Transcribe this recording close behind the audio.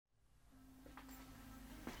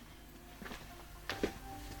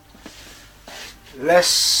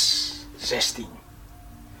Les 16.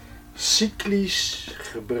 Cyclisch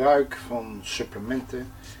gebruik van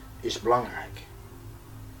supplementen is belangrijk.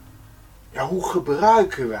 Ja, hoe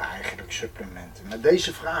gebruiken we eigenlijk supplementen? Met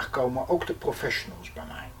deze vraag komen ook de professionals bij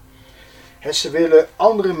mij. Ze willen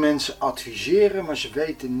andere mensen adviseren, maar ze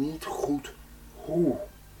weten niet goed hoe.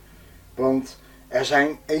 Want er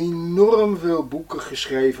zijn enorm veel boeken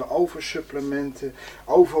geschreven over supplementen,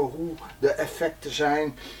 over hoe de effecten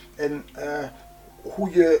zijn en hoe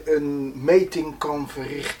je een meting kan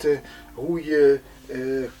verrichten, hoe je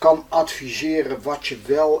kan adviseren wat je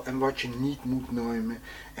wel en wat je niet moet nemen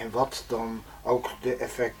en wat dan ook de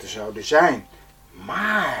effecten zouden zijn.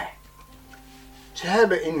 Maar ze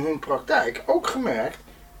hebben in hun praktijk ook gemerkt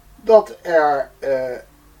dat er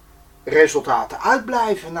resultaten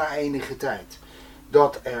uitblijven na enige tijd.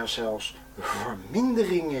 Dat er zelfs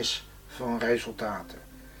vermindering is van resultaten.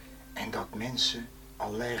 En dat mensen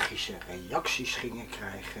allergische reacties gingen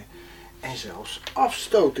krijgen en zelfs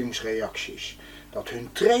afstotingsreacties. Dat hun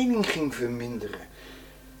training ging verminderen.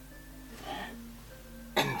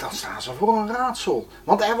 En dan staan ze voor een raadsel.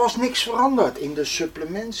 Want er was niks veranderd in de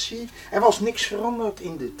supplementie. Er was niks veranderd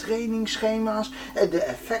in de trainingsschema's. De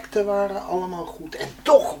effecten waren allemaal goed. En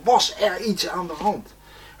toch was er iets aan de hand.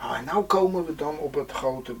 Nou, en nou komen we dan op het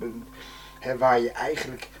grote punt. Waar je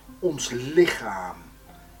eigenlijk ons lichaam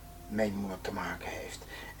mee te maken heeft.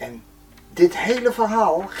 En dit hele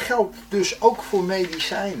verhaal geldt dus ook voor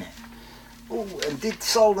medicijnen. En dit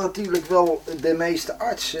zal natuurlijk wel de meeste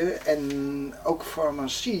artsen en ook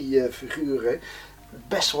farmaciefiguren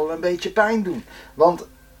best wel een beetje pijn doen. Want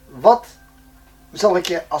wat zal ik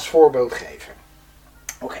je als voorbeeld geven?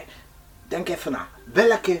 Oké, denk even na.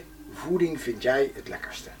 Welke voeding vind jij het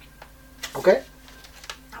lekkerste? Oké?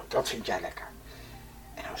 Nou, dat vind jij lekker.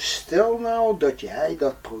 En nou, stel nou dat jij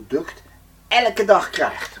dat product elke dag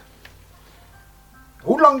krijgt.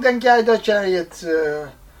 Hoe lang denk jij dat jij het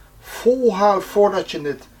volhoudt voordat je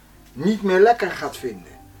het niet meer lekker gaat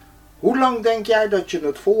vinden? Hoe lang denk jij dat je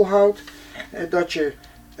het volhoudt dat je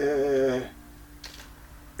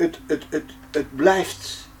het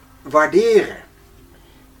blijft waarderen?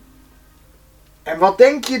 En wat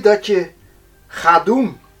denk je dat je gaat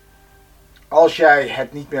doen als jij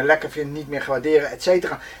het niet meer lekker vindt, niet meer gaat waarderen,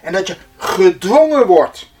 etc. En dat je gedwongen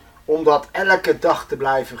wordt om dat elke dag te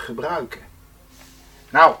blijven gebruiken?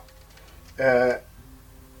 Nou,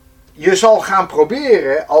 je zal gaan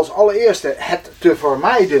proberen als allereerste het te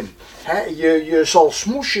vermijden. Je zal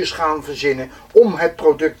smoesjes gaan verzinnen om het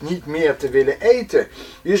product niet meer te willen eten.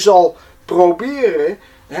 Je zal proberen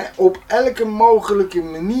op elke mogelijke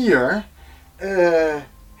manier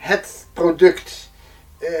het product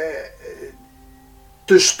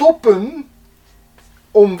te stoppen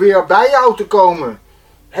om weer bij jou te komen.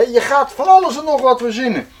 Je gaat van alles en nog wat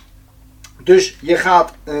verzinnen. Dus je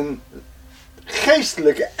gaat een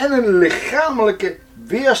geestelijke en een lichamelijke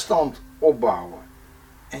weerstand opbouwen.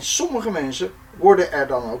 En sommige mensen worden er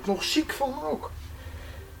dan ook nog ziek van ook.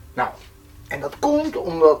 Nou, en dat komt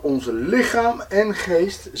omdat onze lichaam en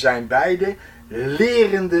geest zijn beide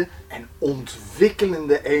lerende en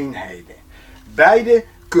ontwikkelende eenheden. Beide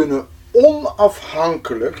kunnen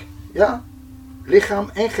onafhankelijk, ja, lichaam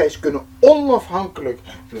en geest kunnen onafhankelijk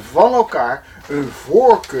van elkaar een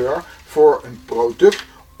voorkeur voor een product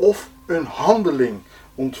of een handeling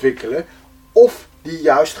ontwikkelen of die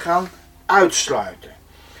juist gaan uitsluiten.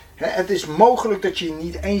 Het is mogelijk dat je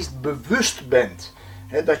niet eens bewust bent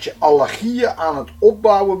dat je allergieën aan het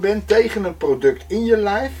opbouwen bent tegen een product in je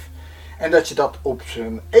lijf en dat je dat op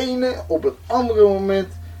zijn ene, op het andere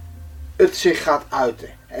moment het zich gaat uiten.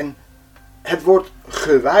 En het wordt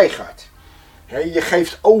geweigerd. Je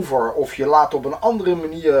geeft over of je laat op een andere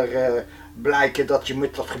manier blijken dat je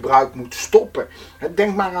met dat gebruik moet stoppen.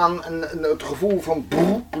 Denk maar aan het gevoel van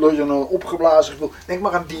dat je een opgeblazen gevoel. Denk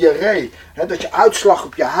maar aan diarree. Dat je uitslag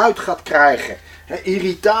op je huid gaat krijgen.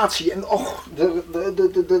 Irritatie. En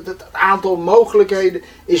het aantal mogelijkheden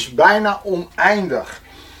is bijna oneindig.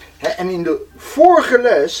 En in de vorige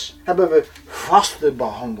les hebben we vasten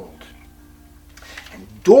behandeld. En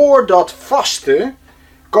door dat vasten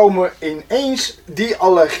komen ineens die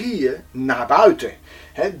allergieën naar buiten.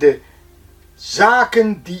 De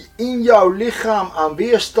zaken die in jouw lichaam aan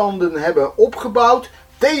weerstanden hebben opgebouwd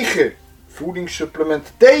tegen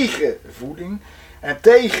voedingssupplementen, tegen voeding en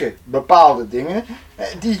tegen bepaalde dingen,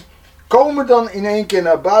 die komen dan in één keer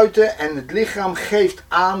naar buiten en het lichaam geeft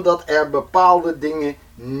aan dat er bepaalde dingen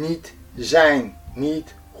niet zijn,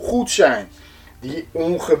 niet goed zijn, die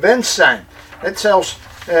ongewenst zijn. Het zelfs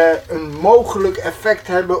een mogelijk effect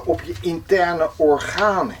hebben op je interne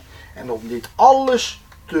organen. En om dit alles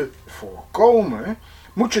te voorkomen,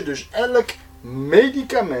 moet je dus elk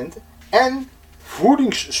medicament en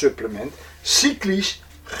voedingssupplement cyclisch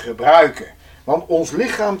gebruiken. Want ons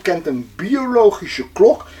lichaam kent een biologische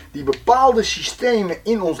klok die bepaalde systemen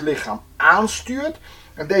in ons lichaam aanstuurt.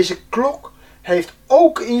 En deze klok heeft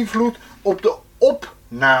ook invloed op de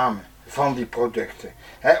opname van die producten.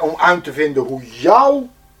 Om uit te vinden hoe jouw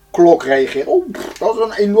klok reageert. Dat is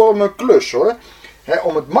een enorme klus hoor.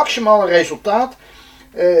 Om het maximale resultaat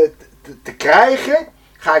te krijgen,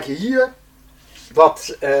 ga ik je hier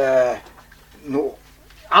wat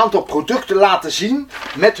aantal producten laten zien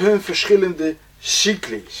met hun verschillende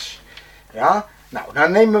cycli's. Ja? Nou,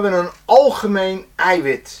 dan nemen we een algemeen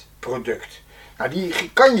eiwitproduct. Nou, die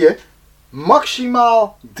kan je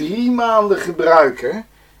maximaal 3 maanden gebruiken.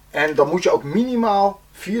 En dan moet je ook minimaal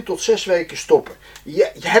 4 tot 6 weken stoppen.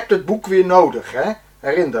 Je hebt het boek weer nodig, hè?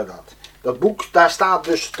 Herinner dat. Dat boek, daar staat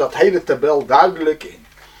dus dat hele tabel duidelijk in.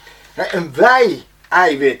 Een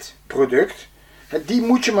wei-eiwitproduct, die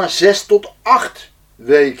moet je maar 6 tot 8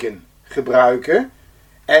 weken gebruiken.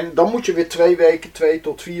 En dan moet je weer 2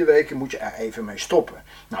 tot 4 weken moet je er even mee stoppen.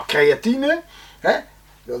 Nou, creatine,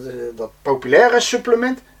 dat populaire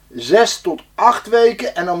supplement, 6 tot 8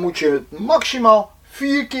 weken. En dan moet je het maximaal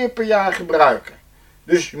 4 keer per jaar gebruiken.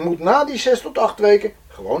 Dus je moet na die 6 tot 8 weken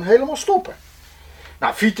gewoon helemaal stoppen.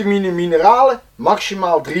 Nou, vitamine en mineralen,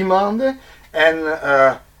 maximaal 3 maanden. En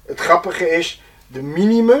het grappige is, de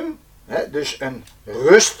minimum, dus een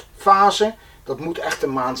rustfase, dat moet echt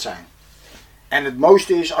een maand zijn. En het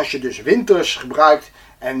mooiste is als je dus winters gebruikt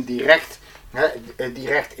en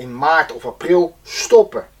direct in maart of april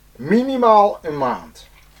stoppen. Minimaal een maand.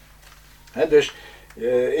 Dus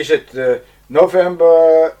is het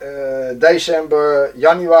november, december,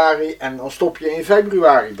 januari en dan stop je in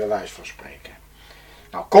februari bij wijze van spreken.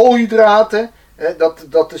 Nou, koolhydraten,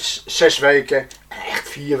 dat is 6 weken, echt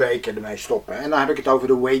 4 weken ermee stoppen. En dan heb ik het over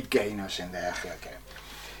de weight gainers en dergelijke.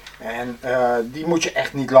 En die moet je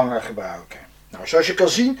echt niet langer gebruiken. Nou, zoals je kan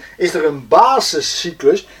zien is er een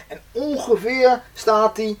basiscyclus en ongeveer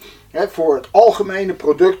staat die voor het algemene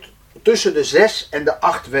product tussen de 6 en de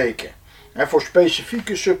 8 weken. Voor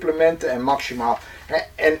specifieke supplementen en maximaal.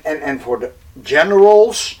 En voor de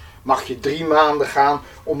generals mag je 3 maanden gaan,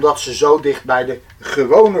 omdat ze zo dicht bij de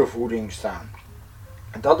gewone voeding staan.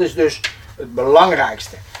 En dat is dus het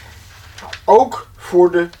belangrijkste. Nou, ook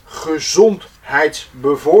voor de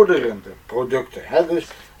gezondheidsbevorderende producten. Dus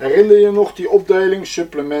herinner je nog die opdeling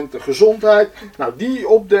supplementen gezondheid? Nou, die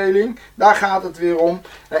opdeling, daar gaat het weer om.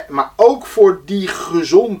 Maar ook voor die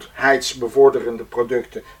gezondheidsbevorderende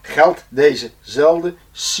producten geldt dezezelfde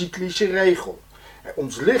cyclische regel.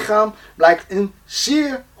 Ons lichaam blijkt een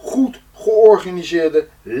zeer goed georganiseerde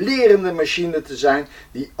lerende machine te zijn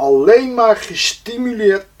die alleen maar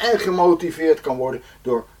gestimuleerd en gemotiveerd kan worden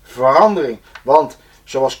door verandering. Want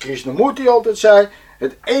zoals Krishnamurti altijd zei,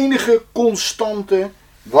 het enige constante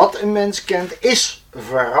wat een mens kent is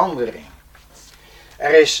verandering.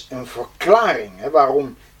 Er is een verklaring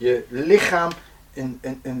waarom je lichaam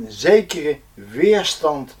een zekere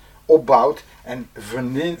weerstand opbouwt en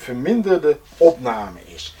verminderde opname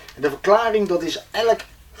is. En de verklaring, dat is elk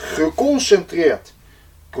geconcentreerd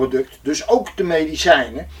product, dus ook de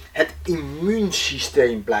medicijnen, het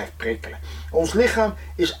immuunsysteem blijft prikkelen. Ons lichaam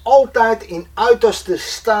is altijd in uiterste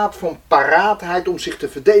staat van paraatheid om zich te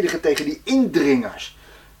verdedigen tegen die indringers.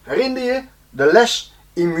 Herinner je de les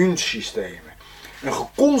immuunsystemen? Een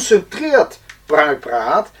geconcentreerd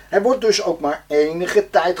preparaat wordt dus ook maar enige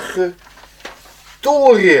tijd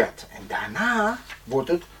getolereerd. En daarna wordt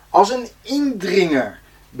het als een indringer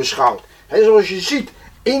beschouwd. Zoals je ziet,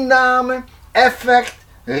 inname, effect,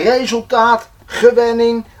 resultaat,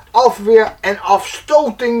 gewenning, afweer en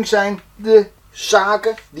afstoting zijn de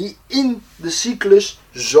zaken die in de cyclus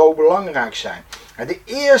zo belangrijk zijn. De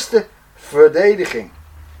eerste verdediging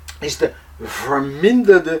is de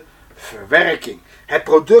verminderde verwerking. Het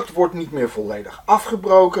product wordt niet meer volledig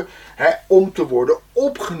afgebroken om te worden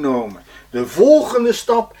opgenomen. De volgende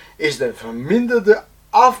stap is de verminderde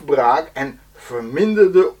afbraak en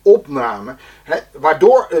verminderde opname,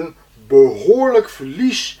 waardoor een behoorlijk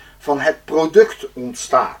verlies van het product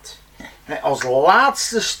ontstaat. Als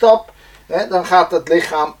laatste stap dan gaat het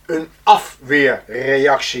lichaam een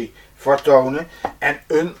afweerreactie vertonen en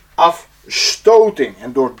een afstoting.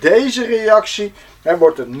 En door deze reactie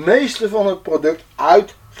wordt het meeste van het product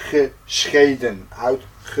uitgescheten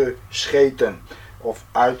of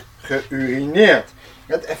uitgeurineerd.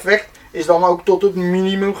 Het effect is dan ook tot het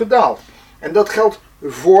minimum gedaald. En dat geldt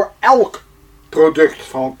voor elk product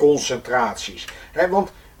van concentraties.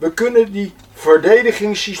 Want we kunnen die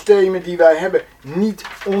verdedigingssystemen die wij hebben niet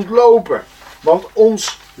ontlopen. Want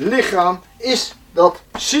ons lichaam is dat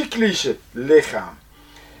cyclische lichaam.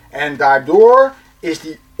 En daardoor is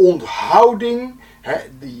die onthouding,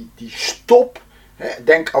 die stop,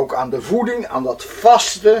 denk ook aan de voeding, aan dat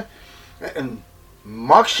vasten, een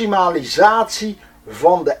maximalisatie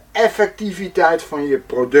van de effectiviteit van je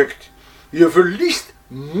product. Je verliest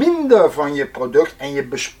minder van je product en je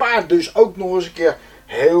bespaart dus ook nog eens een keer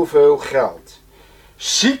heel veel geld.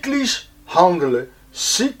 Cyclisch handelen,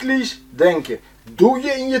 cyclisch denken. Doe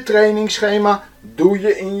je in je trainingsschema, doe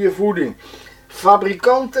je in je voeding.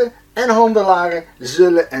 Fabrikanten en handelaren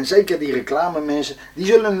zullen, en zeker die reclamemensen, die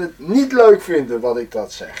zullen het niet leuk vinden wat ik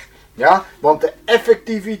dat zeg. Ja, want de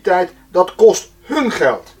effectiviteit, dat kost hun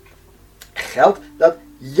geld. Geld dat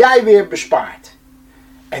jij weer bespaart.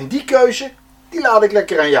 En die keuze, die laat ik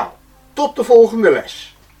lekker aan jou. Tot de volgende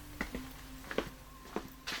les.